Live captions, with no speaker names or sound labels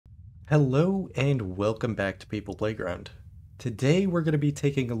Hello and welcome back to People Playground. Today we're going to be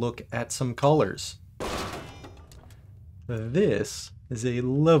taking a look at some colors. This is a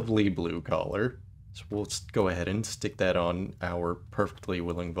lovely blue collar, so we'll go ahead and stick that on our perfectly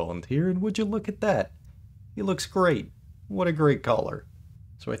willing volunteer, and would you look at that? He looks great. What a great collar.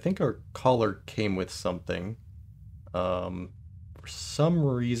 So I think our collar came with something. For some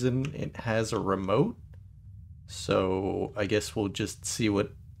reason it has a remote, so I guess we'll just see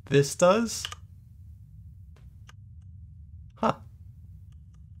what this does. Huh.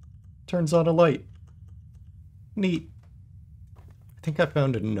 Turns on a light. Neat. I think I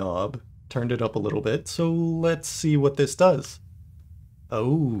found a knob, turned it up a little bit, so let's see what this does.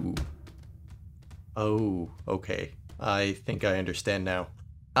 Oh. Oh, okay. I think I understand now.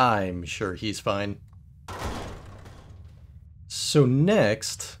 I'm sure he's fine. So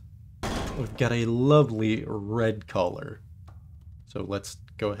next, we've got a lovely red collar. So let's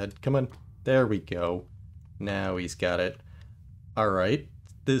go ahead. Come on. There we go. Now he's got it. Alright.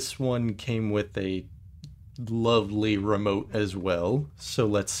 This one came with a lovely remote as well. So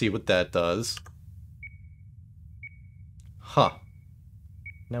let's see what that does. Huh.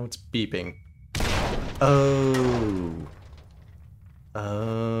 Now it's beeping. Oh.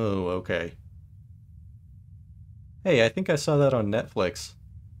 Oh, okay. Hey, I think I saw that on Netflix.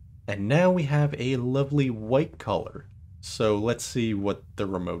 And now we have a lovely white color. So let's see what the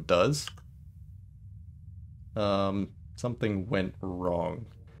remote does. Something went wrong.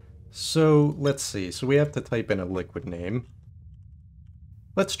 So let's see. So we have to type in a liquid name.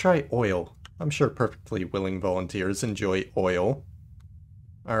 Let's try oil. I'm sure perfectly willing volunteers enjoy oil.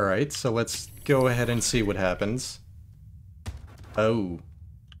 Alright, so let's go ahead and see what happens. Oh.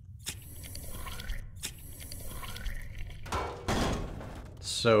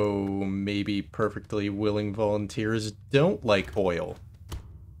 So maybe perfectly willing volunteers don't like oil.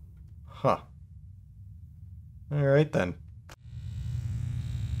 Huh. Alright then.